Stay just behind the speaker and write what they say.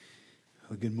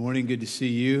Well, good morning. Good to see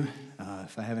you.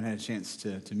 If I haven't had a chance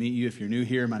to meet you, if you're new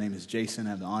here, my name is Jason.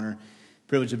 I have the honor,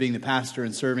 privilege of being the pastor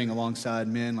and serving alongside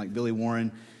men like Billy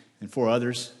Warren and four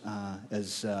others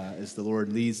as the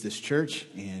Lord leads this church.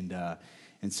 And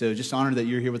so just honored that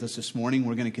you're here with us this morning.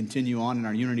 We're going to continue on in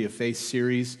our Unity of Faith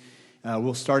series.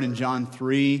 We'll start in John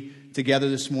 3 together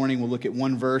this morning. We'll look at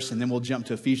one verse, and then we'll jump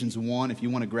to Ephesians 1. If you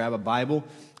want to grab a Bible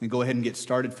and go ahead and get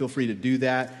started, feel free to do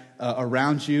that.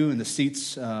 Around you, in the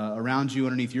seats around you,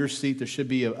 underneath your seat, there should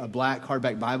be a black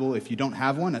hardback Bible. If you don't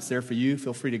have one, that's there for you.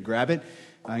 Feel free to grab it.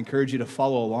 I encourage you to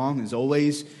follow along. As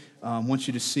always, I want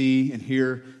you to see and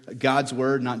hear God's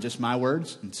word, not just my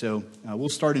words. And so we'll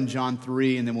start in John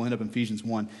 3, and then we'll end up in Ephesians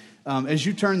 1. As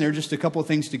you turn there, just a couple of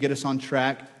things to get us on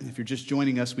track. If you're just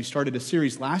joining us, we started a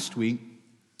series last week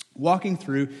walking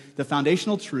through the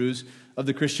foundational truths of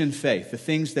the Christian faith, the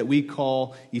things that we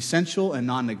call essential and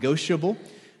non-negotiable.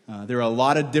 There are a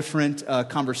lot of different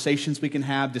conversations we can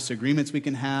have, disagreements we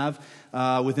can have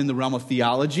within the realm of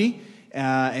theology,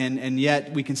 and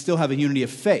yet we can still have a unity of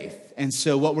faith. And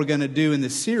so what we're going to do in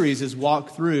this series is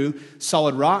walk through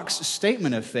Solid Rock's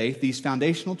statement of faith, these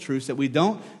foundational truths that we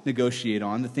don't negotiate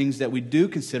on, the things that we do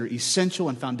consider essential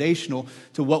and foundational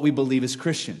to what we believe as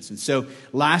Christians. And so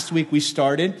last week we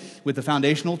started with the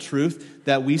foundational truth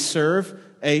that we serve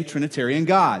a Trinitarian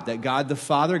God, that God the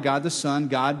Father, God the Son,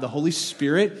 God the Holy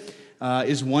Spirit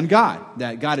is one God,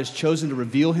 that God has chosen to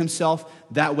reveal himself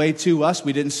that way to us.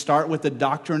 We didn't start with the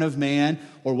doctrine of man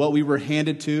or what we were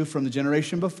handed to from the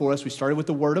generation before us. We started with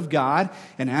the Word of God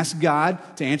and asked God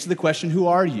to answer the question, who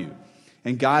are you?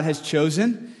 And God has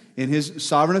chosen in his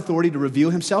sovereign authority to reveal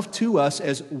himself to us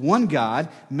as one God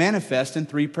manifest in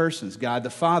three persons, God the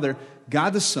Father,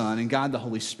 God the Son, and God the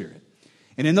Holy Spirit.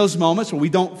 And in those moments where we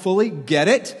don't fully get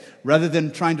it, rather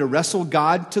than trying to wrestle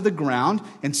God to the ground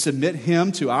and submit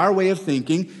him to our way of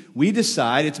thinking, we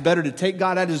decide it's better to take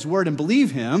God at his word and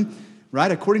believe him,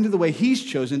 right, according to the way he's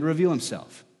chosen to reveal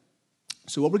himself.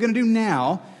 So what we're going to do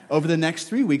now over the next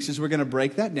 3 weeks is we're going to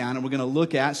break that down, and we're going to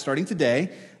look at, starting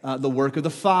today, the work of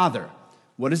the Father.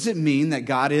 What does it mean that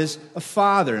God is a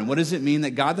Father? And what does it mean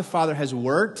that God the Father has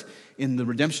worked in the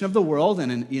redemption of the world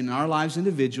and in our lives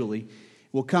individually?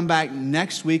 We'll come back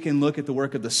next week and look at the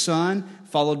work of the Son,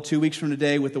 followed 2 weeks from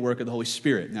today with the work of the Holy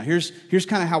Spirit. Now, here's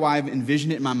kind of how I've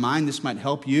envisioned it in my mind. This might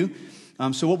help you.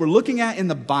 So what we're looking at in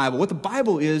the Bible, what the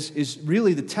Bible is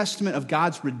really the testament of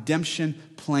God's redemption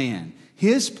plan,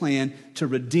 his plan to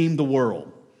redeem the world.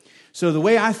 So the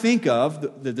way I think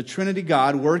of the Trinity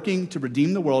God working to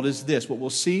redeem the world is this. What we'll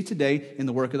see today in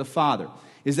the work of the Father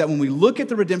is that when we look at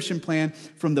the redemption plan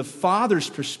from the Father's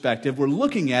perspective, we're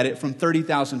looking at it from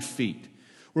 30,000 feet.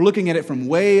 We're looking at it from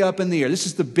way up in the air. This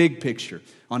is the big picture.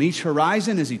 On each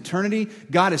horizon is eternity.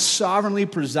 God is sovereignly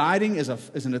presiding as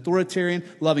an authoritarian,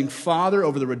 loving Father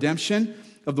over the redemption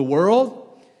of the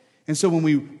world. And so when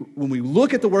we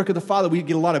look at the work of the Father, we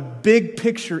get a lot of big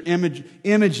picture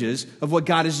images of what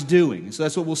God is doing. So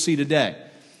that's what we'll see today.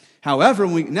 However,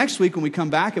 next week when we come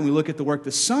back and we look at the work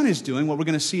the Son is doing, what we're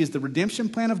going to see is the redemption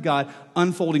plan of God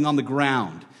unfolding on the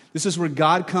ground. This is where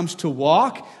God comes to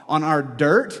walk on our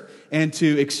dirt and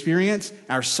to experience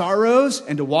our sorrows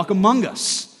and to walk among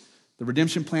us. The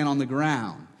redemption plan on the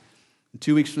ground. And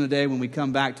 2 weeks from today, when we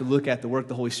come back to look at the work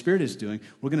the Holy Spirit is doing,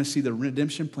 we're going to see the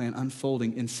redemption plan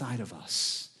unfolding inside of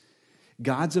us.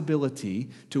 God's ability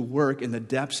to work in the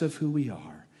depths of who we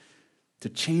are, to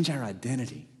change our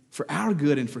identity for our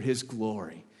good and for his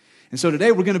glory. And so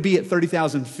today we're going to be at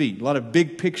 30,000 feet. A lot of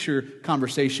big picture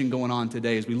conversation going on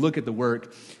today as we look at the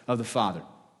work of the Father.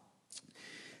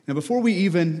 Now before we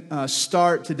even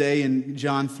start today in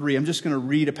John 3, I'm just going to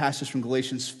read a passage from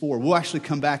Galatians 4. We'll actually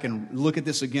come back and look at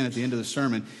this again at the end of the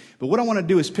sermon. But what I want to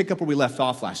do is pick up where we left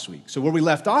off last week. So where we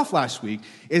left off last week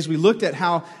is we looked at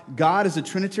how God as a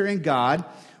Trinitarian God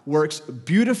works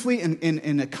beautifully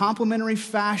in a complementary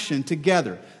fashion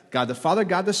together. God the Father,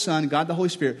 God the Son, God the Holy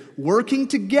Spirit, working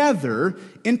together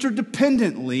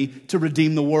interdependently to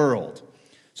redeem the world.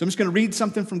 So I'm just going to read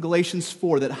something from Galatians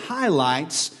 4 that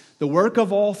highlights the work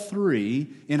of all three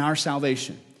in our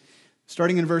salvation.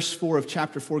 Starting in verse 4 of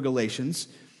chapter 4 Galatians,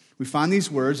 we find these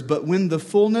words, "But when the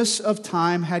fullness of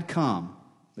time had come,"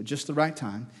 at just the right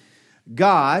time,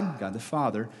 God the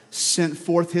Father, sent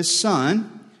forth his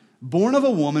Son, born of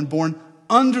a woman, born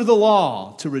under the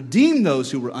law, to redeem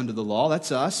those who were under the law,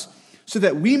 that's us, so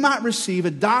that we might receive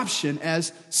adoption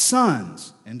as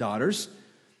sons and daughters.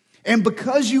 And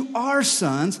because you are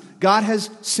sons, God has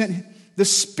sent the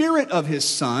Spirit of his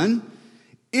Son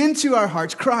into our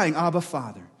hearts, crying, "Abba,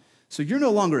 Father." So you're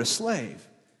no longer a slave,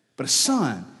 but a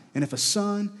son. And if a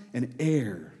son, an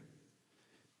heir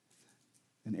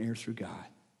through God.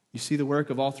 You see the work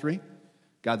of all three?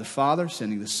 God the Father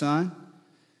sending the Son,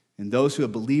 and those who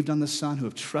have believed on the Son, who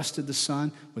have trusted the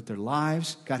Son with their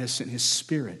lives, God has sent His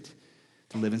Spirit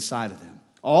to live inside of them.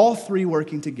 All three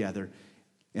working together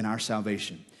in our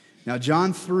salvation. Now,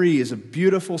 John 3 is a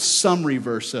beautiful summary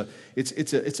verse.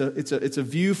 It's a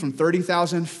view from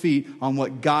 30,000 feet on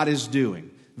what God is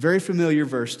doing. Very familiar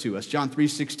verse to us. John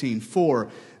 3:16. For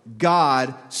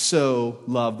God so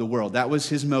loved the world. That was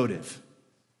His motive.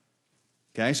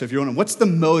 Okay, so if you're wondering, what's the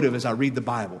motive as I read the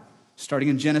Bible? Starting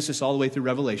in Genesis all the way through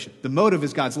Revelation. The motive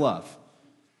is God's love.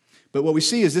 But what we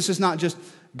see is this is not just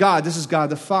God, this is God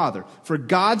the Father. For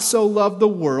God so loved the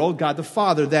world, God the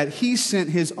Father, that He sent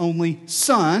His only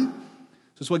Son.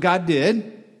 This is what God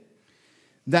did.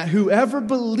 That whoever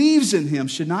believes in Him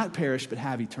should not perish but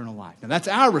have eternal life. Now that's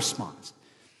our response.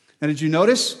 Now did you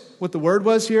notice what the word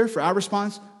was here for our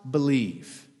response?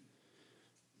 Believe.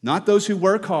 Not those who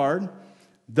work hard,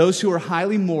 those who are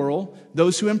highly moral,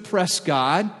 those who impress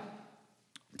God,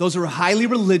 those who are highly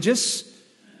religious,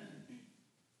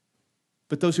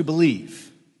 but those who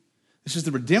believe. This is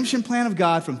the redemption plan of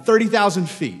God from 30,000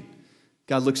 feet.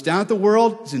 God looks down at the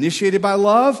world, is initiated by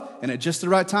love, and at just the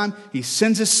right time, He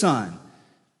sends His Son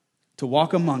to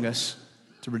walk among us,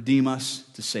 to redeem us,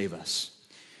 to save us.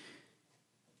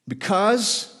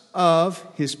 Because of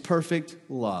His perfect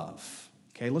love.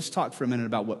 Okay, let's talk for a minute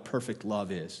about what perfect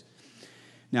love is.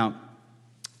 Now,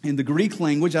 in the Greek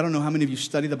language, I don't know how many of you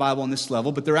study the Bible on this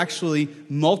level, but there are actually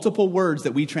multiple words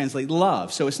that we translate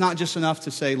love. So it's not just enough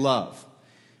to say love.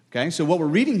 Okay, so what we're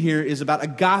reading here is about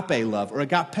agape love or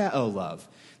agapeo love.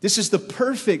 This is the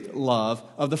perfect love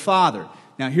of the Father.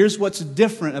 Now, here's what's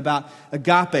different about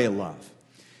agape love.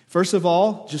 First of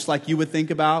all, just like you would think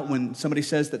about when somebody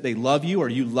says that they love you or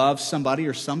you love somebody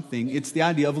or something, it's the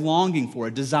idea of longing for,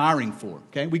 desiring for.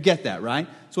 Okay, we get that, right?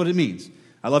 That's what it means.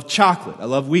 I love chocolate. I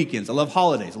love weekends. I love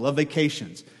holidays. I love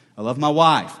vacations. I love my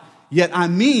wife. Yet I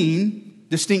mean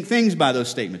distinct things by those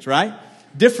statements, right?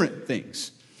 Different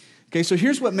things. Okay, so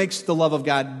here's what makes the love of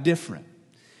God different.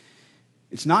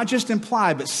 It's not just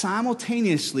implied, but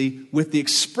simultaneously with the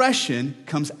expression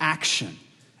comes action,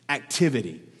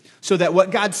 activity. So that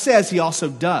what God says, He also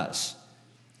does.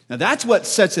 Now that's what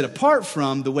sets it apart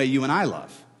from the way you and I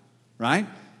love, right?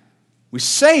 We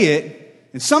say it,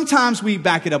 and sometimes we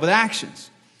back it up with actions.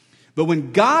 But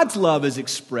when God's love is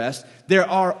expressed, there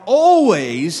are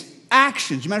always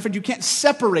actions. As a matter of fact, you can't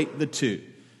separate the two.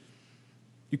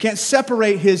 You can't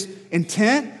separate His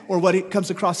intent or what comes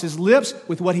across His lips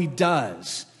with what He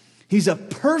does. He's a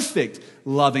perfect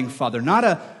loving Father, not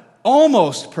a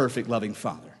almost perfect loving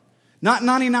Father. Not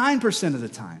 99% of the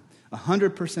time,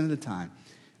 100% of the time,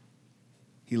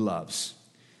 He loves.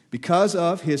 Because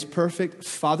of His perfect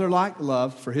father-like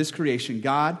love for His creation,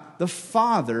 God, the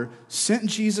Father, sent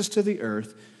Jesus to the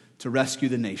earth to rescue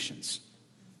the nations.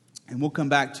 And we'll come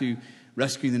back to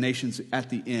rescuing the nations at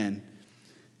the end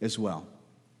as well.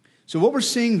 So what we're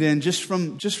seeing then, just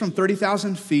from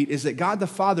 30,000 feet, is that God the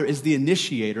Father is the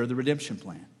initiator of the redemption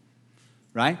plan.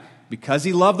 Right? Because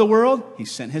He loved the world, He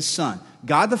sent His Son.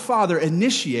 God the Father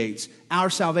initiates our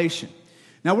salvation.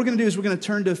 Now what we're going to do is we're going to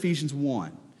turn to Ephesians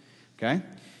 1. Okay?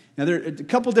 Now there are a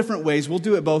couple different ways. We'll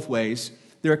do it both ways.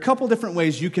 There are a couple different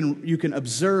ways you can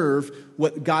observe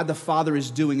what God the Father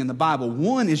is doing in the Bible.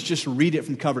 One is just read it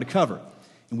from cover to cover.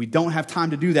 And we don't have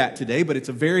time to do that today, but it's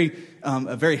a very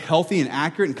healthy and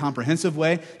accurate and comprehensive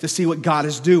way to see what God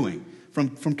is doing.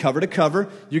 From cover to cover,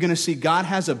 you're going to see God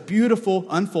has a beautiful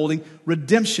unfolding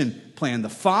redemption plan. The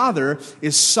Father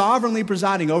is sovereignly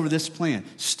presiding over this plan,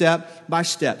 step by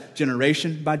step,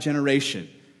 generation by generation,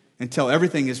 until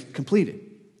everything is completed.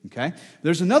 Okay?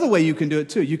 There's another way you can do it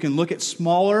too. You can look at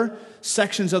smaller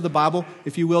sections of the Bible,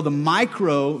 if you will, the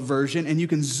micro version, and you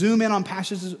can zoom in on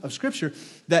passages of Scripture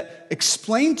that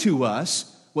explain to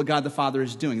us what God the Father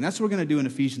is doing. And that's what we're going to do in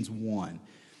Ephesians 1.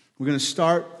 We're going to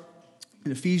start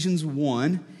in Ephesians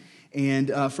 1,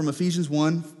 and from Ephesians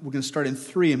 1, we're going to start in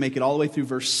 3 and make it all the way through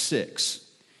verse 6.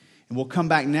 And we'll come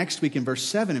back next week in verse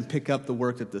 7 and pick up the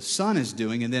work that the Son is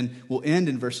doing, and then we'll end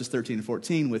in verses 13 and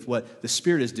 14 with what the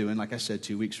Spirit is doing, like I said,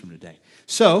 2 weeks from today.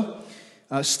 So,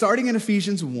 starting in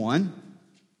Ephesians 1,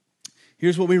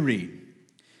 here's what we read.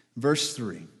 Verse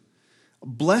 3.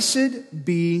 Blessed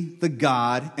be the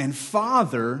God and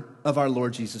Father of our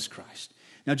Lord Jesus Christ.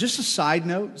 Now, just a side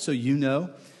note, so you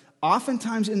know,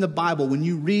 oftentimes in the Bible, when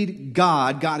you read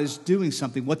God, God is doing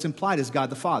something, what's implied is God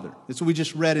the Father. That's what we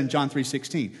just read in John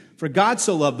 3:16. For God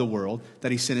so loved the world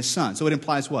that He sent His Son. So it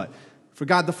implies what? For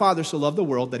God the Father so loved the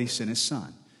world that He sent His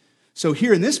Son. So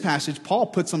here in this passage, Paul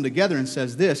puts them together and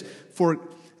says this, for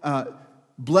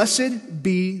blessed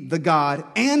be the God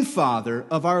and Father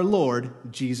of our Lord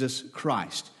Jesus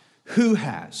Christ, Who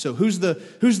has? So who's the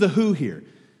who here?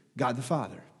 God the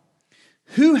Father.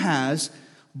 Who has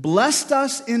blessed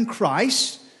us in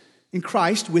Christ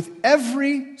with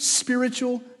every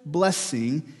spiritual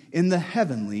blessing in the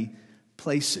heavenly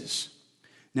places.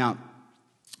 Now,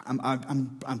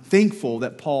 I'm thankful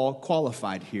that Paul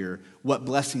qualified here what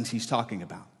blessings he's talking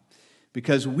about,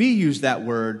 because we use that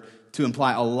word to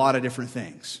imply a lot of different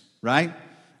things, right?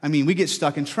 I mean, we get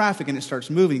stuck in traffic and it starts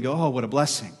moving and go, oh, what a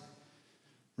blessing,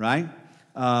 right?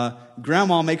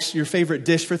 Grandma makes your favorite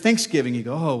dish for Thanksgiving. You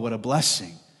go, oh, what a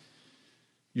blessing.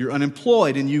 You're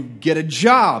unemployed and you get a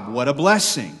job. What a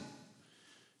blessing.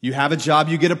 You have a job,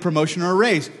 you get a promotion or a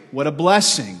raise. What a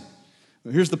blessing.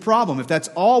 Here's the problem. If that's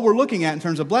all we're looking at in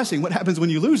terms of blessing, what happens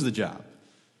when you lose the job?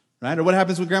 Right? Or what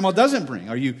happens when grandma doesn't bring?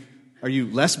 Are you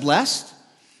less blessed?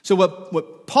 So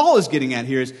what Paul is getting at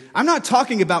here is, I'm not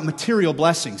talking about material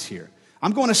blessings here.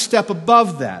 I'm going a step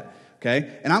above that,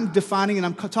 okay? And I'm defining and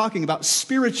I'm talking about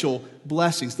spiritual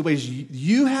blessings, the ways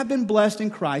you have been blessed in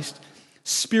Christ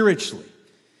spiritually.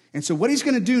 And so what he's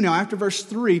going to do now after verse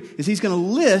 3 is he's going to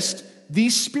list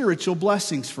these spiritual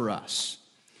blessings for us.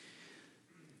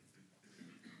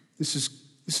 This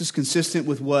is consistent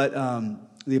with what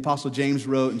the Apostle James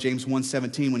wrote in James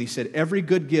 1:17 when he said, every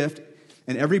good gift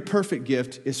and every perfect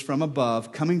gift is from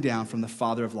above, coming down from the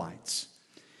Father of lights.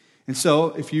 And so,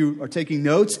 if you are taking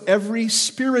notes, every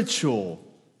spiritual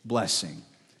blessing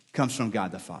comes from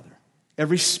God the Father.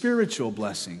 Every spiritual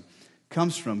blessing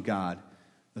comes from God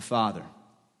the Father.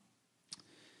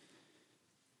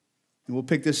 And we'll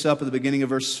pick this up at the beginning of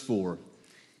verse 4.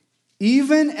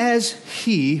 Even as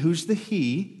He, who's the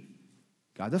He?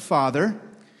 God the Father,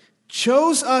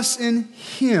 chose us in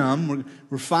Him.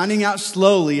 We're finding out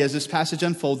slowly as this passage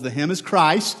unfolds, the Him is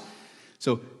Christ.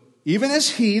 So even as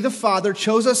He, the Father,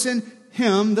 chose us in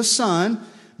Him, the Son,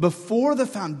 before the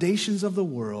foundations of the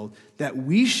world, that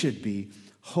we should be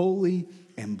holy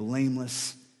and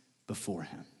blameless before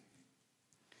Him.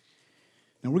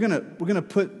 Now we're gonna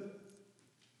put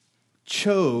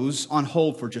chose on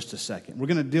hold for just a second. We're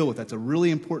going to deal with that's a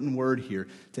really important word here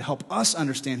to help us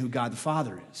understand who God the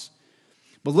Father is.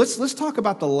 But let's talk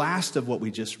about the last of what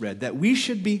we just read, that we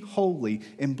should be holy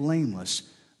and blameless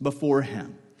before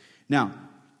Him. Now,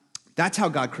 that's how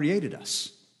God created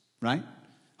us, right?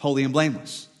 Holy and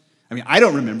blameless. I mean, I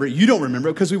don't remember it. You don't remember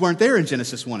it because we weren't there in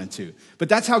Genesis 1 and 2. But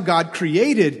that's how God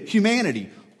created humanity,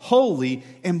 holy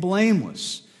and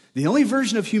blameless. The only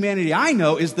version of humanity I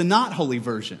know is the not holy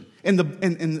version, and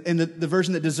the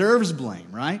version that deserves blame,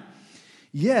 right?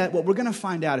 Yet, what we're going to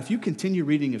find out, if you continue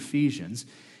reading Ephesians,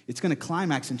 it's going to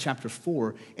climax in chapter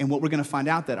 4, and what we're going to find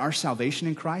out that our salvation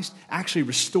in Christ actually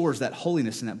restores that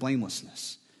holiness and that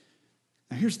blamelessness.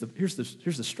 Now, here's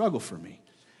the struggle for me.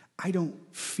 I don't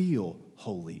feel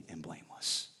holy and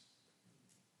blameless.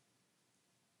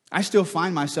 I still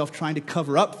find myself trying to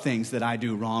cover up things that I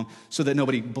do wrong so that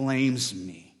nobody blames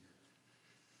me.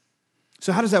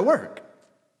 So how does that work?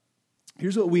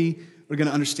 Here's what we are going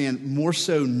to understand more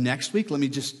so next week. Let me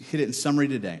just hit it in summary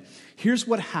today. Here's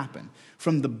what happened.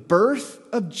 From the birth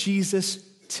of Jesus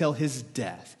till His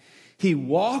death, He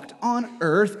walked on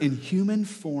earth in human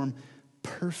form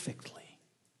perfectly.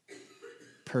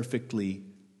 Perfectly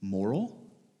moral,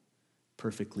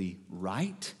 perfectly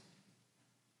right,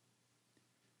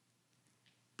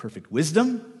 perfect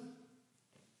wisdom,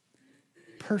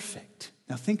 perfect.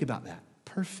 Now think about that.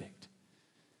 Perfect.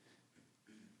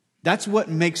 That's what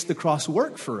makes the cross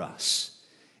work for us.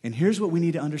 And here's what we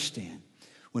need to understand.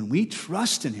 When we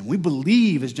trust in Him, we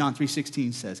believe, as John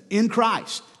 3:16 says, in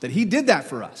Christ, that He did that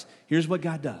for us. Here's what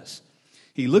God does.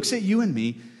 He looks at you and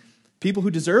me, people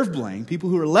who deserve blame, people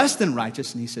who are less than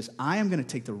righteous, and He says, I am going to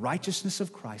take the righteousness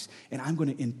of Christ and I'm going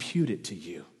to impute it to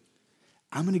you.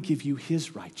 I'm going to give you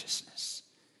His righteousness.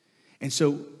 And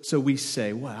so we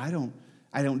say, well, I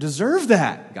don't deserve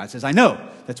that. God says, I know.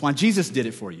 That's why Jesus did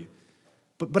it for you.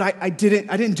 But I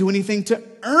didn't do anything to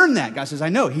earn that. God says, I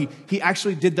know. He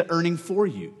actually did the earning for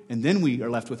you. And then we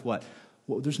are left with what?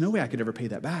 Well, there's no way I could ever pay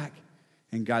that back.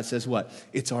 And God says what?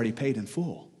 It's already paid in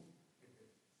full.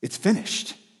 It's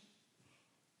finished.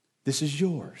 This is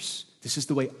yours. This is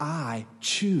the way I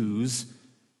choose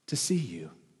to see you.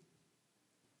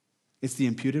 It's the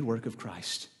imputed work of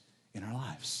Christ in our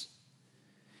lives.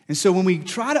 And so when we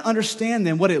try to understand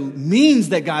then what it means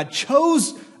that God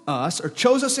chose us, or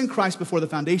chose us in Christ before the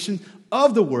foundation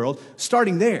of the world,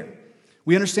 starting there,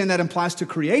 we understand that implies to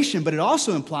creation, but it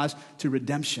also implies to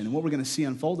redemption. And what we're going to see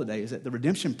unfold today is that the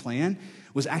redemption plan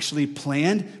was actually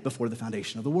planned before the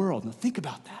foundation of the world. Now think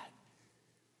about that.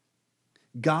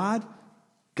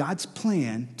 God's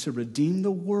plan to redeem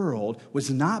the world was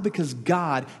not because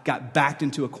God got backed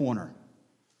into a corner,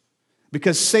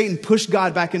 Because Satan pushed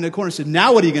God back into the corner and said,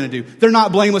 now what are you going to do? They're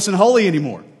not blameless and holy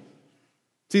anymore.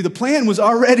 See, the plan was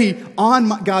already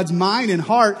on God's mind and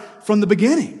heart from the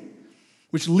beginning,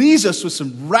 which leaves us with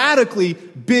some radically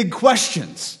big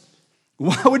questions.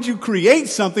 Why would you create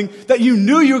something that you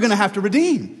knew you were going to have to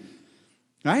redeem?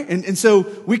 Right? And so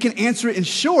we can answer it in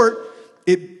short,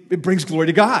 it brings glory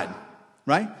to God,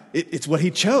 right? It's what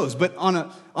he chose. But on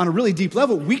a really deep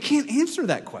level, we can't answer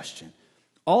that question.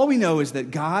 All we know is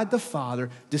that God the Father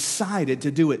decided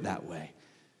to do it that way.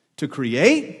 To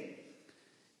create,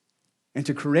 and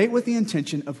to create with the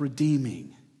intention of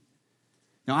redeeming.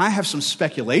 Now, I have some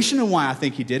speculation on why I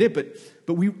think he did it,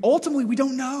 but we ultimately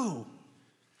don't know.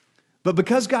 But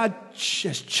because God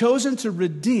has chosen to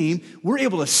redeem, we're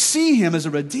able to see him as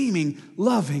a redeeming,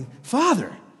 loving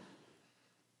Father.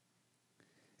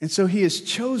 And so he has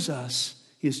chosen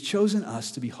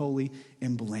us to be holy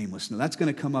and blameless. Now, that's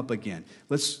going to come up again.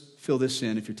 Let's fill this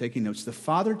in if you're taking notes. The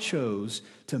Father chose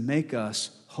to make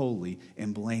us holy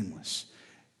and blameless.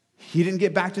 He didn't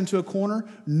get backed into a corner,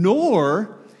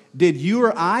 nor did you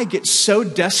or I get so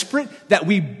desperate that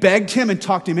we begged him and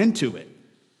talked him into it.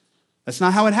 That's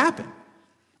not how it happened.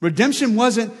 Redemption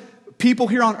wasn't people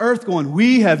here on earth going,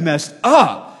 we have messed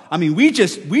up. I mean, we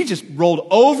just rolled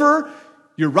over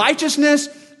your righteousness.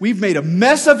 We've made a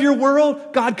mess of your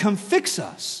world. God, come fix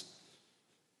us.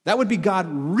 That would be God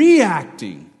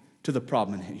reacting to the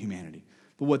problem in humanity.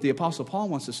 But what the Apostle Paul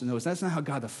wants us to know is that's not how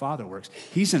God the Father works.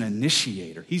 He's an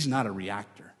initiator. He's not a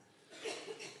reactor.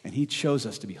 And he chose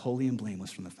us to be holy and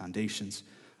blameless from the foundations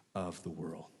of the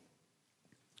world.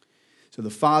 So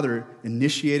the Father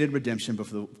initiated redemption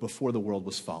before the world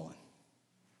was fallen.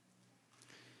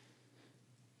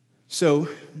 So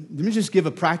let me just give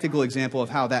a practical example of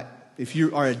how that, if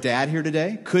you are a dad here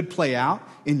today, could play out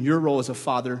in your role as a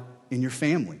father in your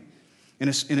family.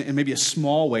 In maybe a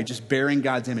small way, just bearing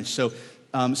God's image. So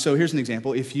here's an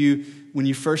example. When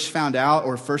you first found out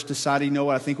or first decided, you know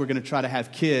what, I think we're going to try to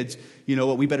have kids, you know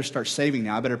what, we better start saving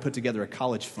now. I better put together a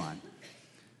college fund.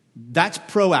 That's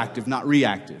proactive, not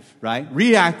reactive, right?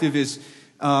 Reactive is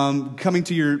coming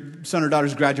to your son or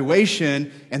daughter's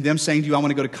graduation and them saying to you, I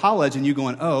want to go to college, and you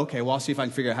going, oh, okay, well, I'll see if I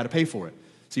can figure out how to pay for it.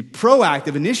 See,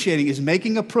 proactive, initiating, is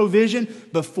making a provision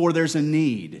before there's a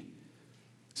need.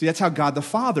 See, that's how God the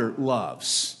Father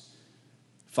loves.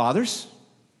 Fathers,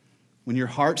 when your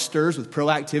heart stirs with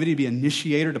proactivity to be an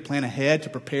initiator, to plan ahead, to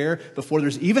prepare before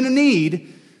there's even a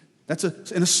need, that's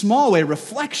in a small way, a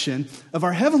reflection of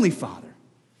our Heavenly Father.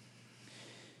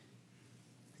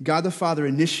 God the Father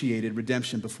initiated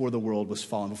redemption before the world was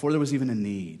fallen, before there was even a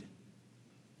need.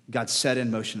 God set in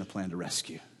motion a plan to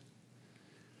rescue.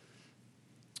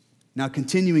 Now,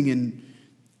 continuing in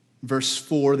verse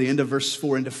 4, the end of verse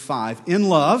 4 into 5, in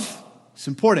love, it's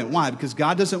important. Why? Because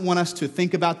God doesn't want us to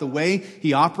think about the way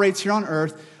he operates here on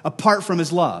earth apart from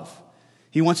his love.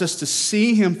 He wants us to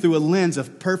see him through a lens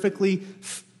of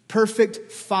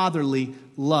perfect fatherly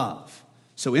love.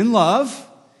 So in love,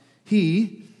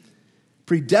 he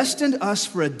predestined us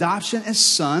for adoption as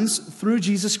sons through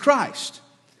Jesus Christ,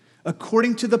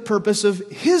 according to the purpose of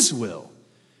his will,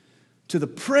 to the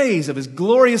praise of his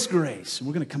glorious grace. And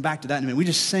we're going to come back to that in a minute. We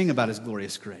just sang about his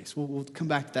glorious grace. We'll come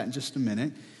back to that in just a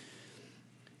minute.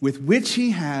 With which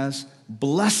he has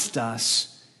blessed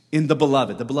us in the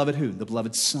beloved. The beloved who? The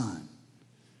beloved Son.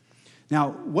 Now,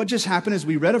 what just happened is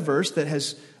we read a verse that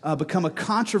has become a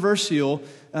controversial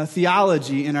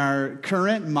theology in our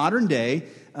current modern day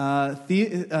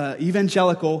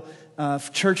evangelical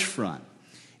church front.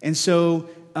 And so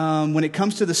when it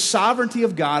comes to the sovereignty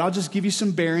of God, I'll just give you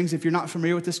some bearings if you're not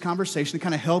familiar with this conversation to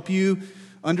kind of help you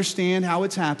understand how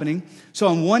it's happening. So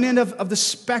on one end of the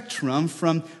spectrum,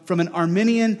 from an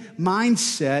Arminian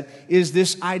mindset, is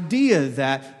this idea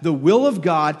that the will of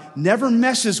God never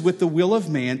messes with the will of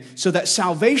man, so that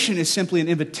salvation is simply an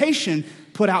invitation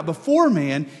put out before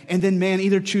man, and then man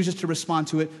either chooses to respond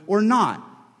to it or not.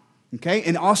 Okay?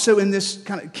 And also in this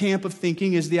kind of camp of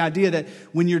thinking is the idea that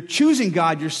when you're choosing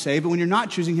God, you're saved, but when you're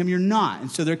not choosing him, you're not.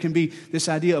 And so there can be this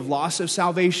idea of loss of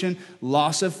salvation,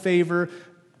 loss of favor,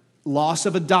 loss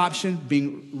of adoption,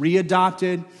 being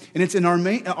readopted. And it's an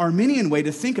Arminian way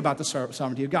to think about the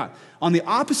sovereignty of God. On the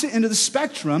opposite end of the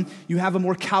spectrum, you have a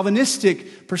more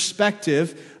Calvinistic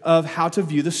perspective of how to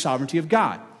view the sovereignty of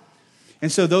God.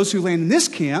 And so those who land in this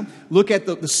camp look at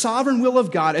the sovereign will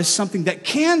of God as something that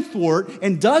can thwart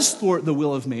and does thwart the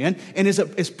will of man, and is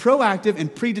proactive in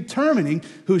predetermining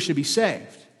who should be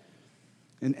saved.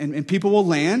 And people will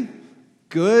land,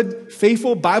 good,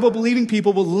 faithful, Bible-believing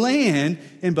people will land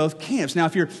in both camps. Now,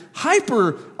 if you're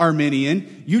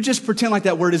hyper-Arminian, you just pretend like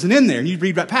that word isn't in there, and you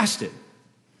read right past it.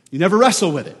 You never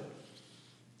wrestle with it.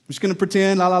 just going to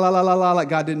pretend, like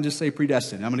God didn't just say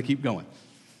predestined. I'm going to keep going.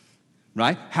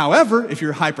 Right? However, if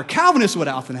you're a hyper-Calvinist, what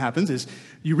often happens is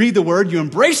you read the Word, you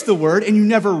embrace the Word, and you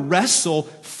never wrestle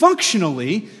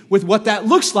functionally with what that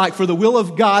looks like for the will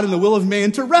of God and the will of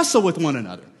man to wrestle with one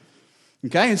another.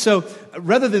 Okay? And so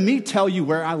rather than me tell you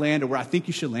where I land or where I think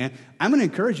you should land, I'm going to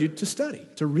encourage you to study,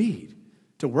 to read,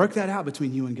 to work that out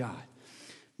between you and God.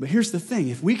 But here's the thing.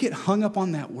 If we get hung up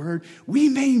on that word, we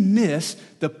may miss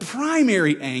the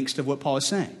primary angst of what Paul is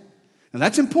saying. Now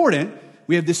that's important.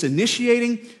 We have this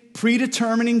initiating,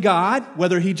 predetermining God,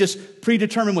 whether he just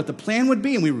predetermined what the plan would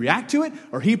be and we react to it,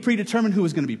 or he predetermined who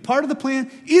was going to be part of the plan.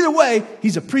 Either way,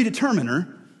 he's a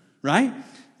predeterminer, right?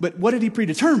 But what did he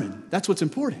predetermine? That's what's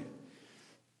important.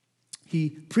 He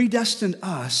predestined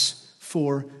us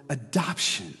for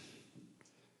adoption.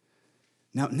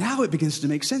 Now it begins to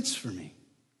make sense for me.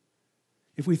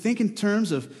 If we think in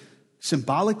terms of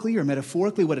symbolically or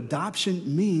metaphorically, what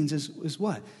adoption means is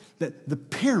what? That the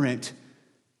parent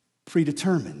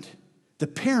predetermined. The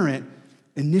parent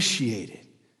initiated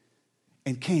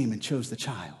and came and chose the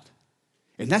child.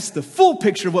 And that's the full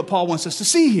picture of what Paul wants us to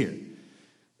see here.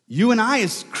 You and I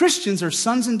as Christians are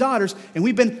sons and daughters, and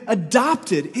we've been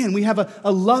adopted in. We have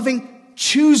a loving,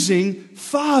 choosing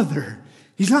Father.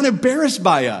 He's not embarrassed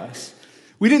by us.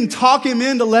 We didn't talk him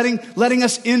into letting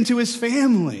us into his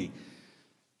family.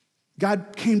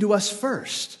 God came to us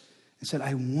first and said,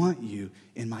 I want you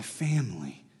in my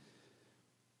family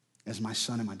as my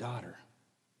son and my daughter.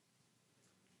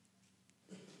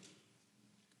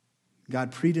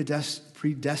 God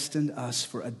predestined us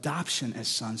for adoption as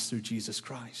sons through Jesus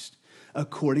Christ,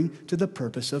 according to the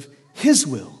purpose of his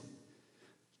will,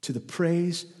 to the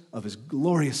praise of his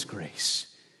glorious grace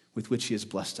with which he has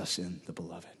blessed us in the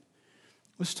beloved.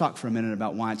 Let's talk for a minute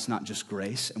about why it's not just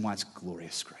grace and why it's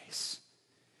glorious grace.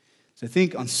 So I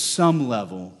think on some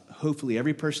level, hopefully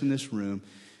every person in this room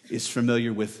is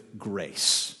familiar with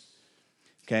grace.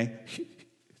 Okay?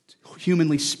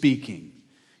 Humanly speaking,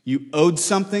 you owed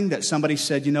something that somebody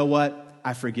said, you know what,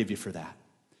 I forgive you for that.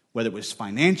 Whether it was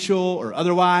financial or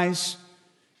otherwise,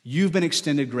 you've been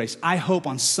extended grace. I hope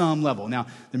on some level. Now,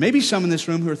 there may be some in this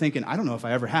room who are thinking, I don't know if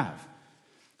I ever have.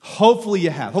 Hopefully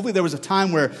you have. Hopefully there was a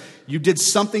time where you did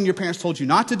something your parents told you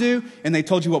not to do, and they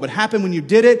told you what would happen when you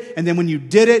did it, and then when you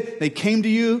did it, they came to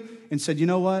you and said, you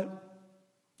know what,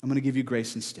 I'm going to give you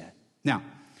grace instead. Now,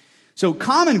 so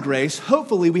common grace,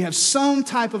 hopefully we have some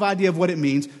type of idea of what it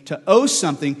means to owe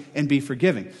something and be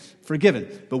forgiven.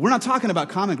 But we're not talking about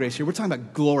common grace here. We're talking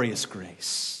about glorious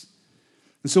grace.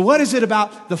 And so what is it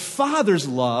about the Father's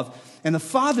love and the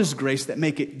Father's grace that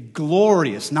make it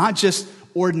glorious, not just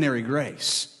ordinary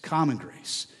grace, common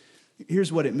grace?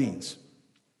 Here's what it means.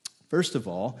 First of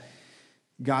all,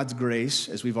 God's grace,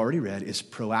 as we've already read, is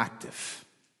proactive.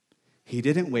 He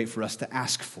didn't wait for us to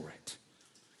ask for it.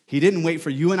 He didn't wait for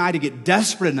you and I to get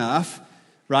desperate enough,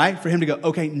 right, for him to go,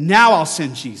 okay, now I'll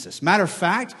send Jesus. Matter of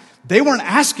fact, they weren't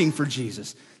asking for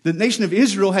Jesus. The nation of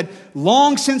Israel had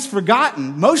long since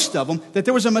forgotten, most of them, that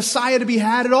there was a Messiah to be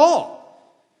had at all.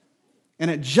 And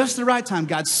at just the right time,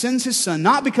 God sends his son,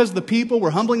 not because the people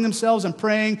were humbling themselves and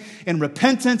praying and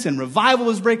repentance and revival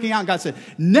was breaking out. God said,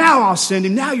 now I'll send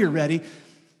him. Now you're ready.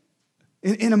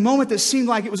 In a moment that seemed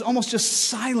like it was almost just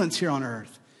silence here on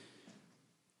earth,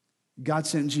 God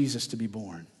sent Jesus to be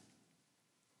born.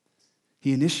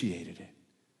 He initiated it.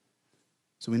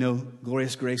 So we know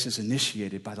glorious grace is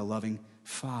initiated by the loving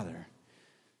Father.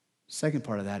 Second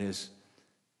part of that is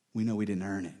we know we didn't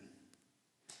earn it.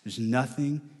 There's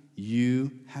nothing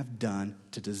you have done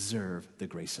to deserve the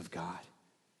grace of God.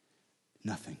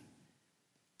 Nothing.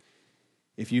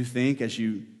 If you think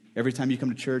every time you come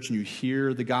to church and you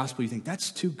hear the gospel, you think that's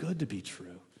too good to be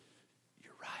true,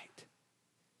 you're right.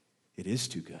 It is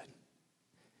too good.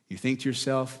 You think to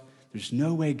yourself, there's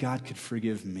no way God could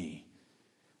forgive me.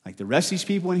 Like the rest of these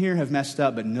people in here have messed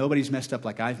up, but nobody's messed up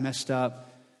like I've messed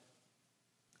up.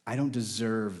 I don't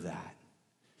deserve that.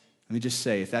 Let me just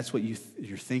say, if that's what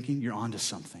you're thinking, you're onto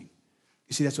something.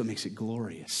 You see, that's what makes it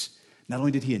glorious. Not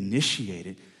only did he initiate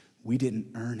it, we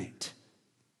didn't earn it.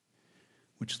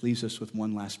 Which leaves us with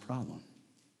one last problem.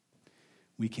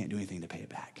 We can't do anything to pay it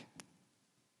back.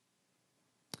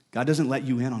 God doesn't let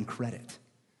you in on credit.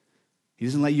 He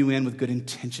doesn't let you in with good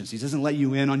intentions. He doesn't let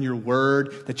you in on your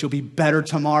word that you'll be better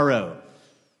tomorrow.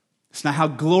 That's not how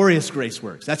glorious grace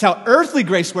works. That's how earthly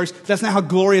grace works. But that's not how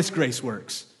glorious grace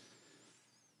works.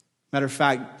 Matter of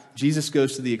fact, Jesus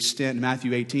goes to the extent in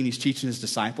Matthew 18, he's teaching his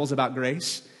disciples about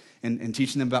grace and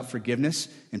teaching them about forgiveness.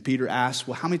 And Peter asks,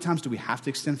 well, how many times do we have to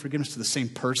extend forgiveness to the same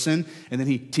person? And then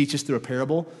he teaches through a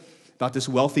parable. about this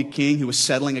wealthy king who was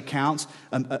settling accounts.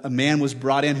 A man was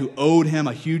brought in who owed him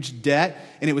a huge debt,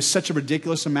 and it was such a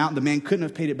ridiculous amount, the man couldn't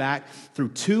have paid it back through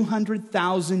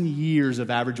 200,000 years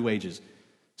of average wages.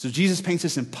 So Jesus paints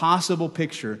this impossible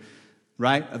picture,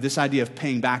 right, of this idea of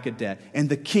paying back a debt. And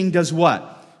the king does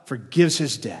what? Forgives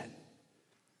his debt.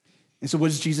 And so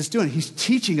what is Jesus doing? He's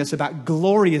teaching us about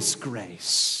glorious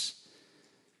grace.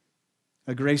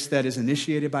 A grace that is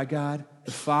initiated by God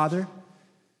the Father.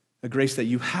 A grace that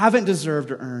you haven't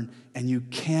deserved or earned, and you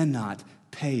cannot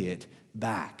pay it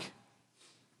back.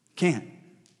 Can't.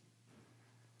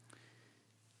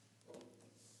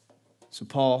 So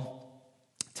Paul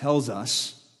tells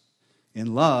us,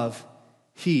 in love,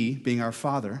 he, being our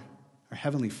Father, our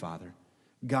Heavenly Father,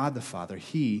 God the Father,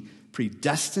 he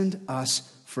predestined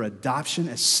us for adoption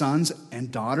as sons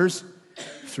and daughters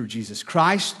through Jesus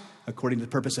Christ, according to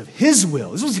the purpose of his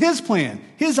will. This was his plan,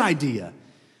 his idea,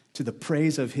 to the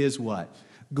praise of his what?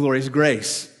 Glorious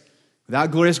grace.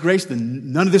 Without glorious grace,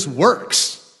 then none of this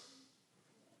works.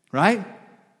 Right?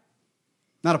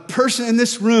 Not a person in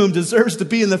this room deserves to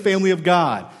be in the family of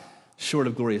God, short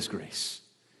of glorious grace.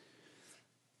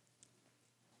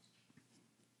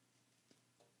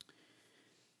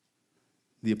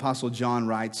 The Apostle John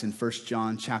writes in 1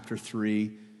 John chapter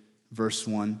 3, verse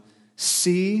 1,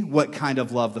 "See what kind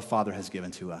of love the Father has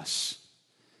given to us,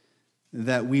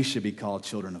 that we should be called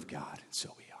children of God." And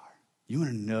so we are. You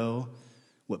want to know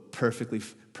what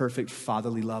perfect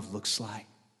fatherly love looks like?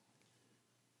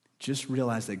 Just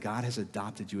realize that God has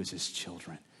adopted you as his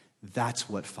children. That's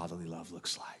what fatherly love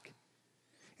looks like.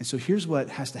 And so here's what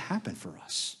has to happen for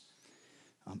us,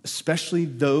 especially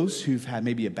those who've had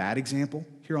maybe a bad example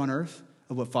here on earth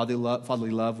of what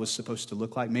fatherly love was supposed to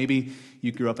look like. Maybe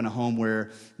you grew up in a home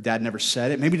where dad never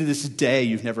said it. Maybe to this day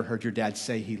you've never heard your dad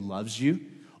say he loves you.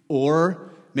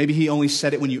 Or maybe he only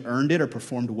said it when you earned it or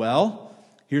performed well.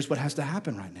 Here's what has to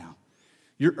happen right now.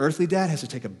 Your earthly dad has to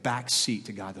take a back seat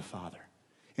to God the Father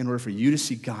in order for you to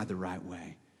see God the right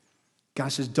way. God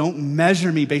says, don't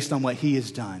measure me based on what he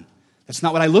has done. That's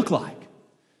not what I look like.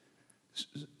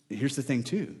 Here's the thing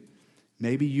too.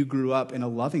 Maybe you grew up in a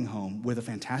loving home with a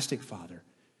fantastic father.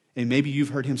 And maybe you've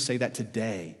heard him say that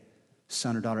today.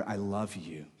 Son or daughter, I love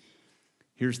you.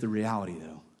 Here's the reality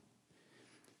though.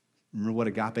 Remember what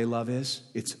agape love is?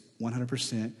 It's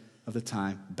 100% of the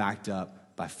time backed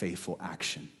up by faithful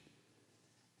action.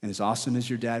 And as awesome as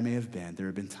your dad may have been, there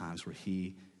have been times where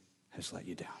he has let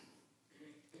you down.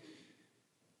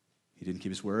 He didn't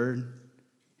keep his word.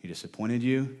 He disappointed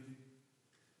you.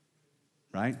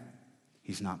 Right?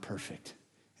 He's not perfect.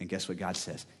 And guess what God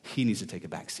says? He needs to take a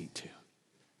back seat too.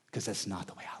 Because that's not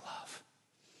the way I love.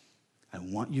 I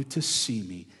want you to see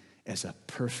me as a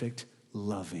perfect,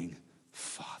 loving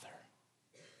Father.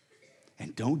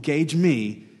 And don't gauge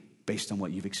me based on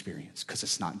what you've experienced, because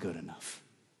it's not good enough.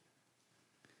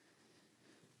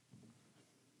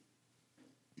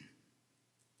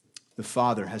 The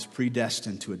Father has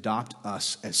predestined to adopt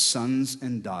us as sons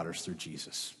and daughters through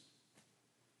Jesus.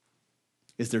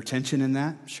 Is there tension in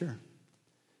that? Sure.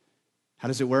 How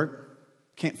does it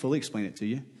work? Can't fully explain it to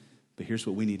you, but here's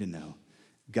what we need to know.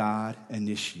 God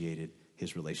initiated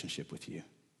his relationship with you.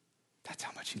 That's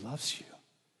how much he loves you.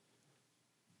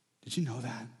 Did you know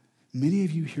that? Many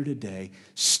of you here today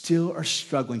still are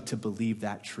struggling to believe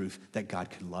that truth, that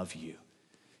God can love you.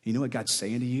 You know what God's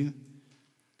saying to you?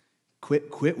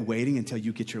 Quit waiting until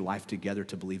you get your life together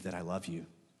to believe that I love you.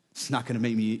 It's not going to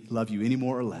make me love you any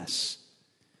more or less.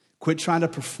 Quit trying to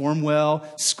perform well,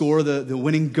 score the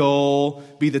winning goal,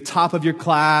 be the top of your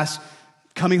class,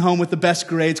 coming home with the best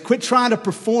grades. Quit trying to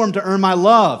perform to earn my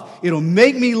love. It'll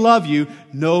make me love you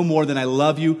no more than I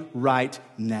love you right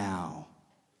now.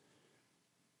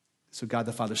 So God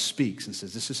the Father speaks and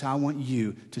says, this is how I want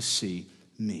you to see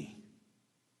me.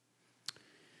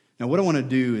 Now what I want to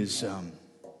do is I'm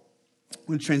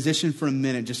going to transition for a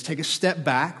minute, just take a step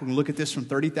back. We're going to look at this from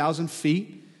 30,000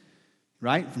 feet,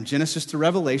 right? From Genesis to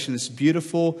Revelation, this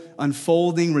beautiful,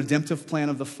 unfolding, redemptive plan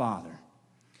of the Father.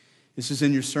 This is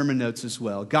in your sermon notes as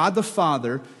well. God the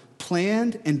Father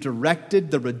planned and directed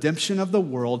the redemption of the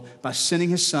world by sending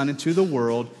his Son into the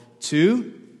world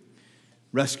to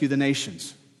rescue the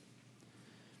nations.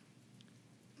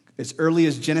 As early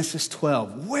as Genesis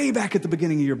 12, way back at the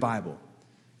beginning of your Bible,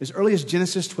 as early as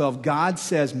Genesis 12, God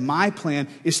says, my plan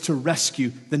is to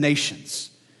rescue the nations.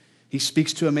 He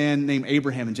speaks to a man named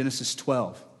Abraham in Genesis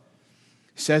 12.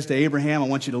 He says to Abraham, I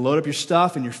want you to load up your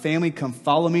stuff and your family, come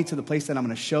follow me to the place that I'm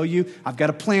going to show you. I've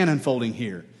got a plan unfolding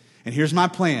here. And here's my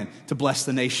plan, to bless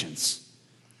the nations.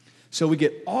 So we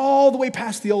get all the way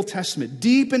past the Old Testament,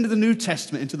 deep into the New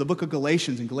Testament, into the book of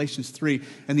Galatians, in Galatians 3.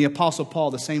 And the Apostle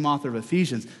Paul, the same author of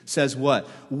Ephesians, says what?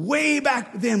 Way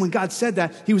back then when God said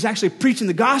that, he was actually preaching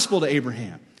the gospel to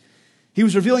Abraham. He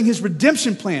was revealing his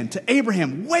redemption plan to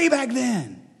Abraham way back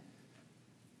then.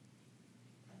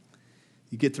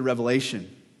 You get to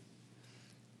Revelation.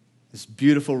 This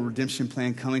beautiful redemption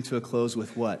plan coming to a close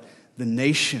with what? The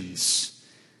nations,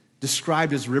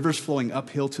 described as rivers flowing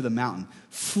uphill to the mountain,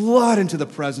 flood into the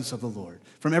presence of the Lord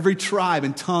from every tribe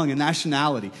and tongue and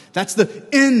nationality. That's the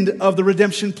end of the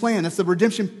redemption plan. That's the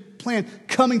redemption plan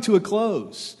coming to a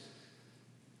close.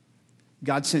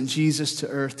 God sent Jesus to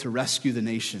earth to rescue the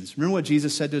nations. Remember what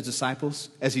Jesus said to his disciples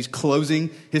as he's closing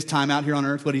his time out here on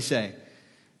earth? What did he say?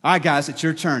 All right, guys, it's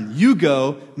your turn. You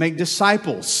go make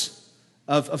disciples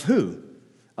of who?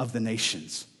 Of the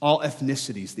nations. All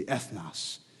ethnicities, the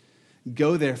ethnos.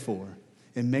 Go, therefore,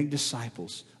 and make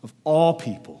disciples of all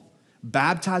people,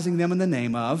 baptizing them in the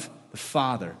name of the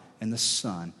Father and the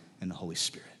Son and the Holy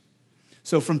Spirit.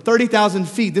 So from 30,000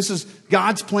 feet, this is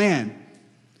God's plan,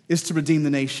 is to redeem the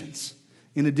nations.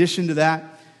 In addition to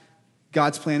that,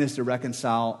 God's plan is to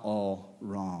reconcile all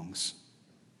wrongs.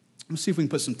 Let's see if we can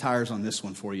put some tires on this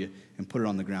one for you and put it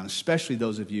on the ground, especially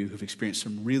those of you who've experienced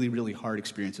some really, really hard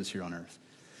experiences here on earth.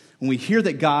 When we hear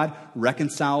that God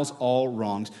reconciles all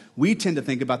wrongs, we tend to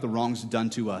think about the wrongs done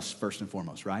to us first and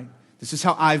foremost, right? This is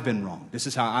how I've been wronged. This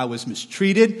is how I was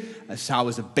mistreated. This is how I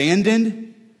was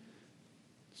abandoned.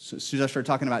 So as soon as I started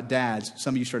talking about dads,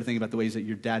 some of you started thinking about the ways that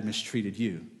your dad mistreated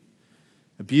you.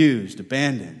 Abused,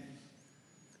 abandoned.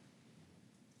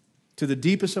 To the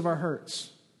deepest of our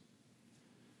hurts.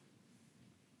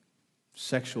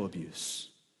 Sexual abuse.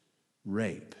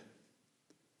 Rape.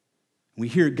 We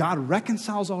hear God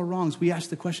reconciles all wrongs. We ask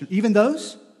the question, even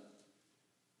those?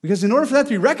 Because in order for that to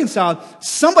be reconciled,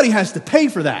 somebody has to pay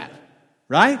for that,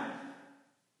 right?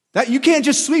 That you can't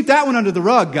just sweep that one under the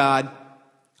rug, God.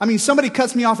 I mean, somebody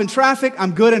cuts me off in traffic,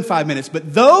 I'm good in 5 minutes.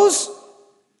 But those,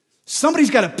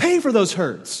 somebody's got to pay for those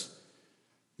hurts.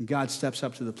 And God steps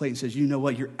up to the plate and says, you know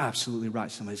what? You're absolutely right.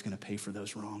 Somebody's going to pay for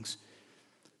those wrongs.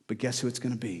 But guess who it's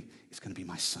going to be? It's going to be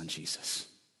my son, Jesus.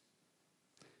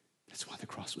 That's why the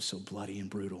cross was so bloody and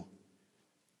brutal.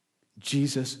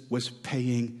 Jesus was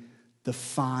paying the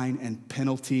fine and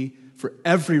penalty for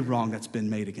every wrong that's been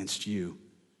made against you.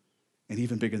 And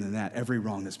even bigger than that, every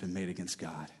wrong that's been made against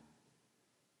God.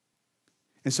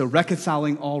 And so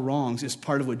reconciling all wrongs is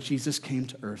part of what Jesus came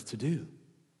to earth to do.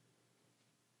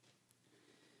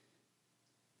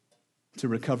 To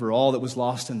recover all that was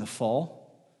lost in the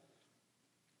fall.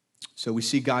 So we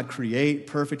see God create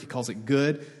perfect. He calls it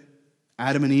good.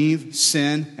 Adam and Eve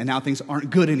sin, and now things aren't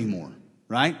good anymore,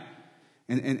 right?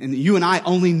 And you and I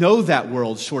only know that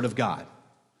world short of God.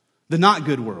 The not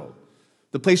good world.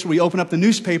 The place where we open up the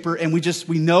newspaper and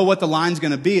we know what the line's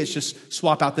going to be. It's just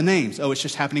swap out the names. Oh, it's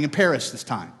just happening in Paris this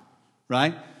time,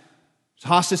 right? It's a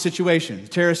hostage situation,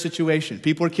 terrorist situation.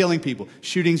 People are killing people.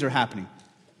 Shootings are happening,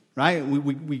 right?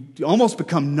 We almost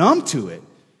become numb to it.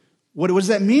 What does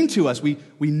that mean to us? We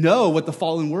know what the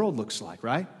fallen world looks like,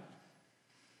 right?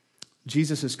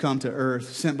 Jesus has come to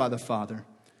earth, sent by the Father,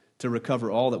 to recover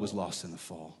all that was lost in the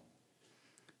fall.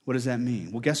 What does that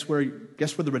mean? Well, guess where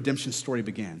the redemption story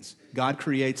begins? God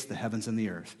creates the heavens and the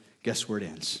earth. Guess where it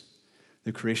ends?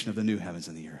 The creation of the new heavens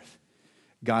and the earth.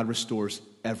 God restores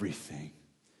everything.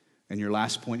 And your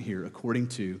last point here, according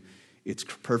to its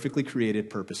perfectly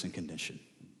created purpose and condition.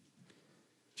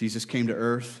 Jesus came to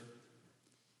earth,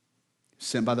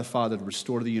 sent by the Father to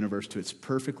restore the universe to its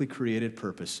perfectly created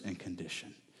purpose and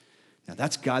condition. Now,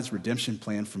 that's God's redemption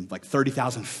plan from like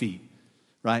 30,000 feet,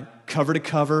 right? Cover to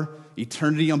cover,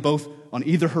 eternity on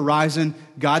either horizon.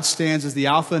 God stands as the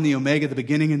Alpha and the Omega, the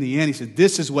beginning and the end. He said,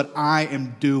 this is what I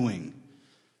am doing.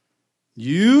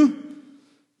 You're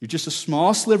just a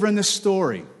small sliver in this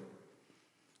story,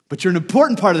 but you're an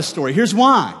important part of the story. Here's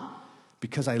why.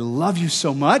 Because I love you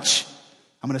so much,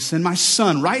 I'm going to send my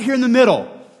son right here in the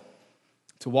middle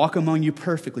to walk among you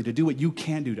perfectly, to do what you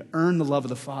can do, to earn the love of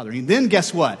the Father. And then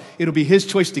guess what? It'll be his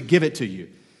choice to give it to you.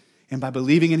 And by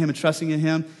believing in him and trusting in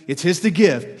him, it's his to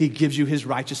give. He gives you his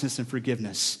righteousness and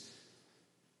forgiveness.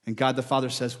 And God the Father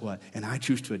says what? And I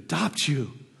choose to adopt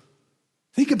you.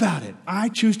 Think about it. I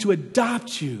choose to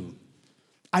adopt you.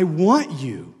 I want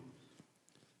you.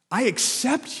 I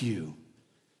accept you.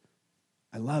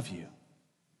 I love you.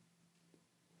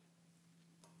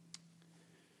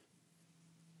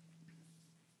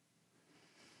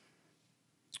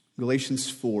 Galatians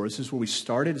 4, this is where we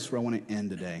started. This is where I want to end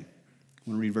today. I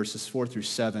want to read verses 4 through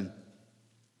 7.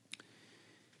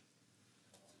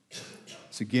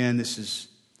 So again, this is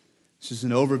This is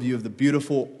an overview of the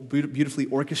beautifully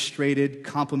orchestrated,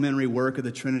 complementary work of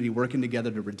the Trinity working together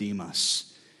to redeem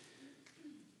us.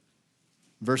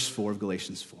 Verse 4 of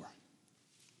Galatians 4.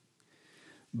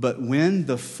 But when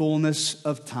the fullness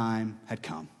of time had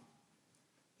come,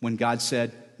 when God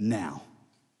said, now,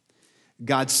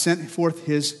 God sent forth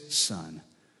his Son,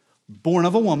 born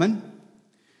of a woman,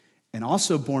 and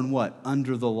also born what?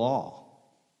 Under the law.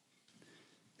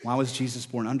 Why was Jesus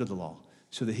born under the law?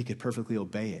 So that he could perfectly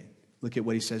obey it. Look at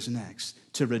what he says next.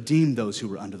 To redeem those who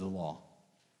were under the law.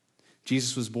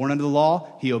 Jesus was born under the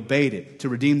law. He obeyed it. To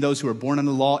redeem those who are born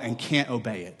under the law and can't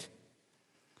obey it.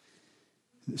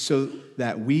 So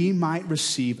that we might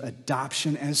receive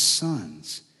adoption as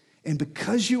sons. And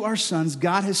because you are sons,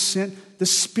 God has sent the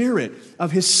Spirit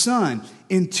of his Son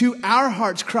into our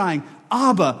hearts crying,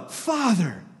 Abba,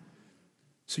 Father.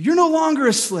 So you're no longer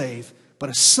a slave, but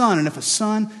a son. And if a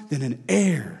son, then an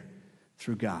heir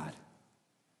through God.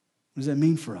 What does that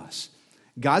mean for us?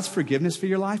 God's forgiveness for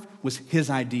your life was his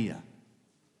idea.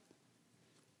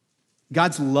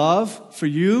 God's love for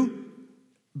you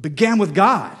began with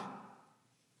God.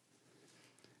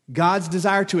 God's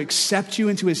desire to accept you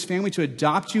into his family, to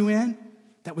adopt you in,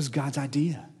 that was God's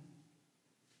idea.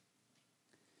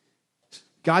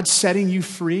 God setting you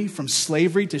free from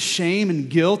slavery to shame and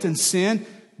guilt and sin,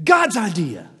 God's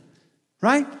idea,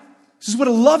 right? This is what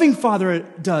a loving father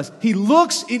does. He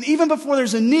looks, and even before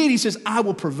there's a need, he says, I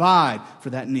will provide for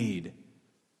that need.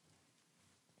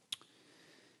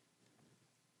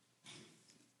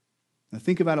 Now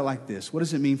think about it like this. What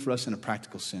does it mean for us in a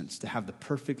practical sense to have the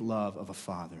perfect love of a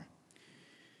father?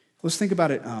 Let's think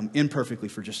about it imperfectly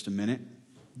for just a minute.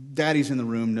 Daddies in the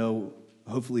room know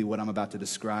hopefully what I'm about to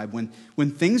describe.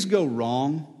 When things go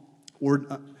wrong or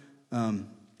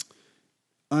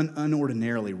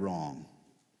unordinarily wrong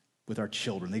with our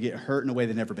children, they get hurt in a way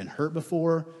they've never been hurt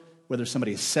before, whether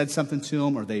somebody has said something to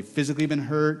them or they've physically been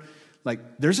hurt,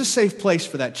 like there's a safe place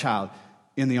for that child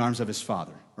in the arms of his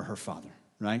father or her father,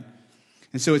 right?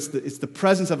 And so it's the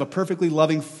presence of a perfectly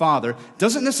loving father.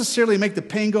 Doesn't necessarily make the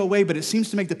pain go away, but it seems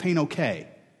to make the pain okay,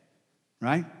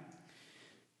 right?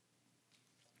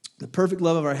 The perfect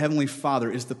love of our Heavenly Father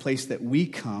is the place that we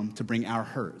come to bring our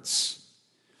hurts,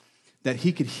 that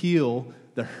he could heal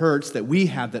the hurts that we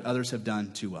have that others have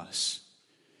done to us.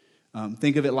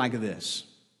 Think of it like this.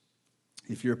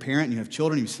 If you're a parent and you have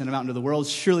children, you send them out into the world,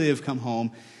 surely they've come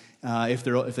home if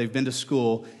they've been to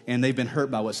school and they've been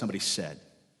hurt by what somebody said,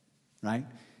 right?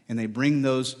 And they bring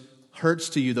those hurts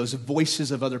to you, those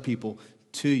voices of other people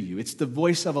to you. It's the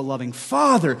voice of a loving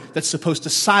father that's supposed to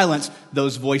silence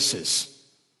those voices.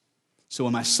 So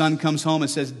when my son comes home and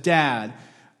says, Dad,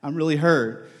 I'm really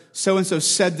hurt. So-and-so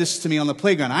said this to me on the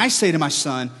playground. I say to my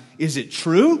son, is it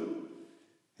true?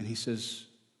 And he says,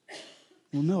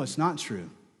 well, no, it's not true.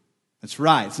 That's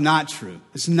right, it's not true.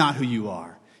 It's not who you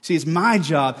are. See, it's my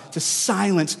job to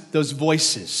silence those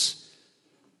voices.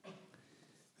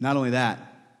 Not only that,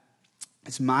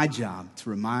 it's my job to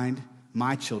remind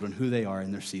my children who they are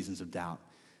in their seasons of doubt.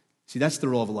 See, that's the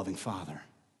role of a loving father.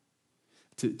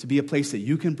 To be a place that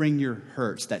you can bring your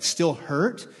hurts that still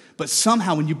hurt, but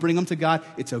somehow when you bring them to God,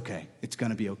 it's okay. It's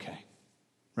going to be okay,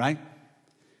 right?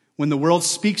 When the world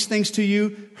speaks things to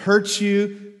you, hurts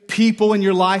you, people in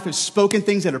your life have spoken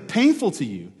things that are painful to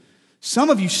you. Some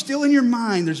of you still in your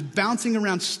mind, there's bouncing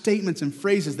around statements and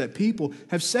phrases that people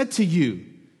have said to you. You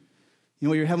know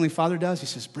what your Heavenly Father does? He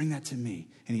says, bring that to me.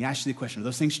 And he asks you the question, are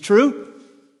those things true?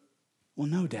 Well,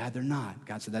 no, Dad, they're not.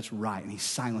 God said, that's right. And he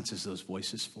silences those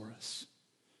voices for us.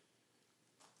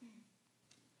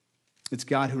 It's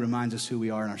God who reminds us who we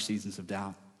are in our seasons of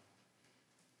doubt.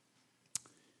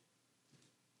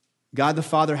 God the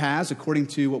Father has, according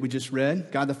to what we just read,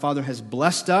 God the Father has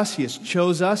blessed us, he has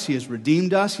chose us, he has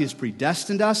redeemed us, he has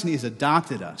predestined us, and he has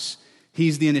adopted us.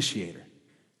 He's the initiator.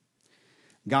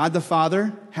 God the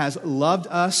Father has loved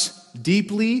us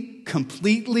deeply,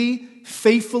 completely,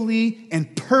 faithfully,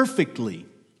 and perfectly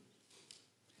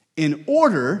in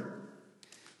order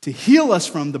to heal us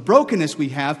from the brokenness we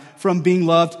have from being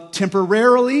loved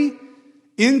temporarily,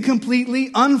 incompletely,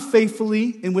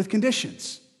 unfaithfully, and with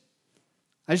conditions.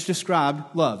 I just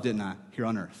described love, didn't I, here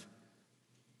on earth?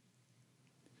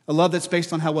 A love that's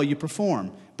based on how well you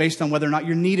perform, based on whether or not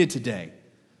you're needed today.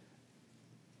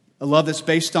 A love that's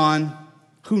based on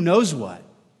who knows what.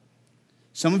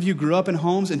 Some of you grew up in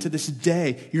homes, and to this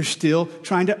day, you're still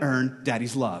trying to earn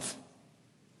daddy's love.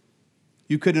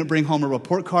 You couldn't bring home a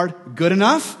report card good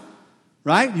enough,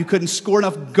 right? You couldn't score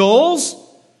enough goals.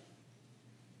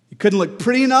 You couldn't look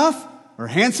pretty enough or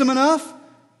handsome enough.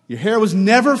 Your hair was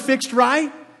never fixed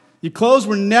right. Your clothes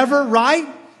were never right.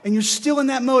 And you're still in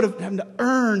that mode of having to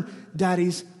earn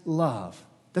daddy's love.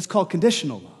 That's called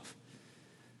conditional love.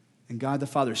 And God the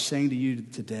Father is saying to you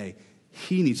today,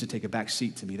 he needs to take a back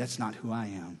seat to me. That's not who I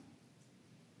am.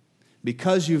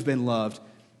 Because you've been loved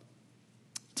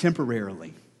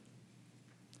temporarily,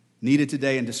 needed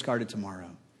today and discarded tomorrow.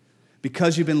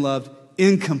 Because you've been loved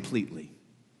incompletely,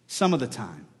 some of the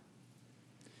time.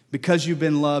 Because you've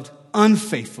been loved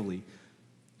unfaithfully.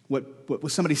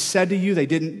 What somebody said to you, they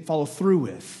didn't follow through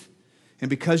with. And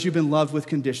because you've been loved with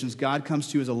conditions, God comes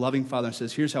to you as a loving Father and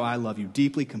says, here's how I love you,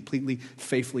 deeply, completely,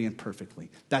 faithfully, and perfectly.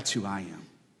 That's who I am.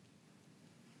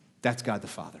 That's God the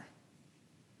Father.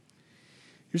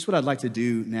 Here's what I'd like to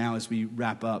do now as we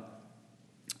wrap up.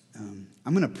 I'm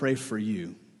going to pray for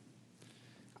you.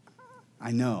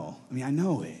 I know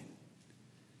it,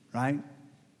 right?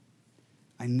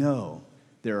 I know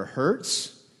there are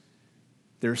hurts.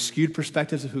 There are skewed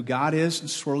perspectives of who God is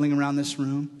swirling around this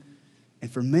room.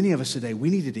 And for many of us today,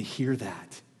 we needed to hear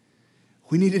that.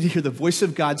 We needed to hear the voice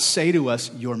of God say to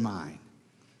us, you're mine.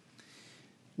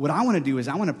 What I want to do is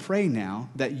I want to pray now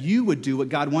that you would do what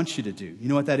God wants you to do. You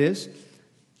know what that is?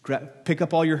 Pick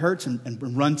up all your hurts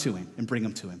and run to him and bring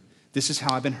them to him. This is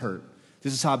how I've been hurt.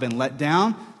 This is how I've been let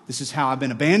down. This is how I've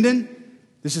been abandoned.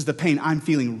 This is the pain I'm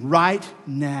feeling right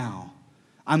now.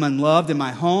 I'm unloved in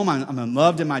my home. I'm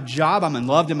unloved in my job. I'm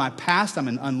unloved in my past. I'm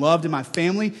unloved in my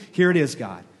family. Here it is,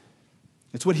 God.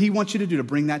 It's what he wants you to do, to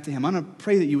bring that to him. I'm going to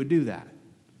pray that you would do that.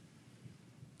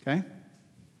 Okay?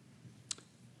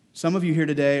 Some of you here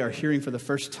today are hearing for the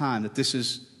first time that this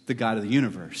is the God of the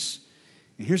universe.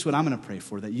 And here's what I'm going to pray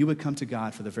for, that you would come to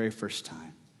God for the very first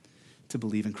time, to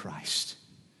believe in Christ.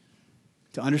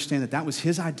 To understand that that was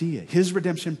his idea, his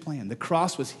redemption plan. The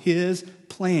cross was his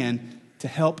plan to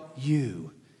help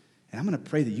you. And I'm going to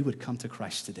pray that you would come to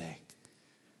Christ today,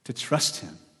 to trust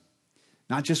him,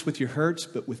 not just with your hurts,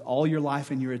 but with all your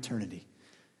life and your eternity.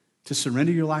 To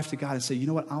surrender your life to God and say, you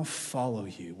know what, I'll follow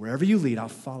you. Wherever you lead, I'll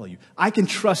follow you. I can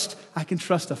trust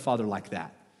a Father like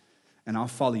that. And I'll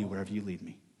follow you wherever you lead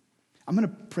me. I'm going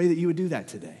to pray that you would do that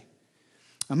today.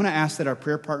 I'm going to ask that our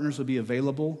prayer partners will be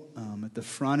available at the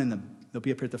front, and they'll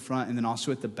be up here at the front, and then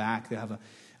also at the back. They have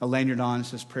a lanyard on that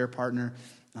says prayer partner.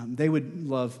 They would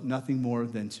love nothing more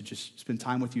than to just spend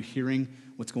time with you, hearing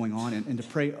what's going on, and to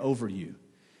pray over you.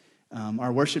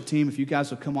 Our worship team, if you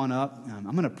guys will come on up, I'm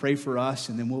going to pray for us,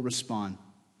 and then we'll respond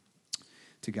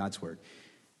to God's word.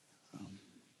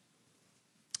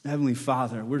 Heavenly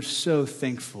Father, we're so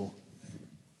thankful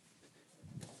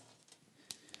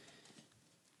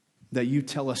that you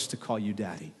tell us to call you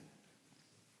Daddy.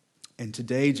 And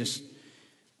today, just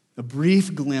a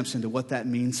brief glimpse into what that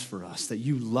means for us, that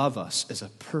you love us as a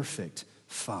perfect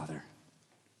Father.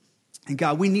 And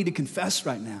God, we need to confess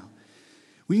right now.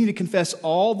 We need to confess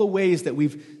all the ways that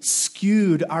we've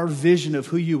skewed our vision of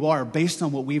who you are based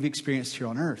on what we've experienced here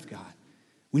on earth, God.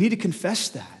 We need to confess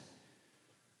that.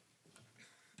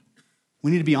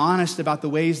 We need to be honest about the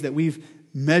ways that we've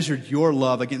measured your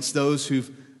love against those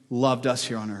who've loved us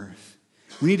here on earth.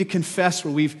 We need to confess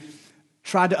where we've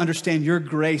tried to understand your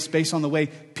grace based on the way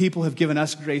people have given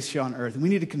us grace here on earth. And we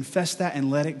need to confess that and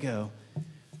let it go.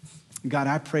 God,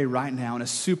 I pray right now in a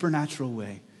supernatural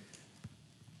way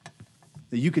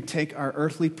that you could take our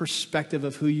earthly perspective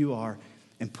of who you are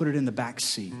and put it in the back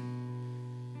seat.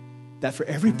 That for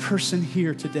every person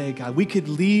here today, God, we could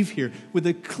leave here with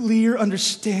a clear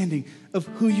understanding of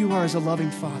who you are as a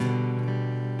loving Father.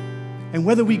 And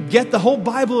whether we get the whole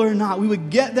Bible or not, we would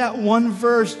get that one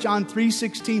verse, John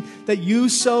 3:16, that you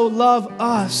so love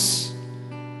us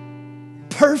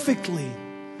perfectly,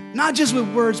 not just with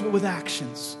words, but with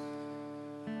actions.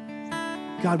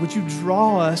 God, would you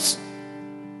draw us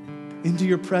into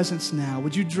your presence now?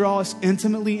 Would you draw us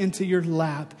intimately into your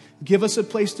lap? Give us a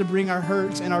place to bring our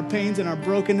hurts and our pains and our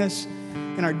brokenness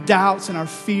and our doubts and our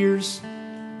fears.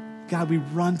 God, we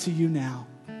run to you now.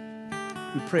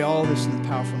 We pray all this in the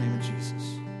powerful name of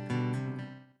Jesus.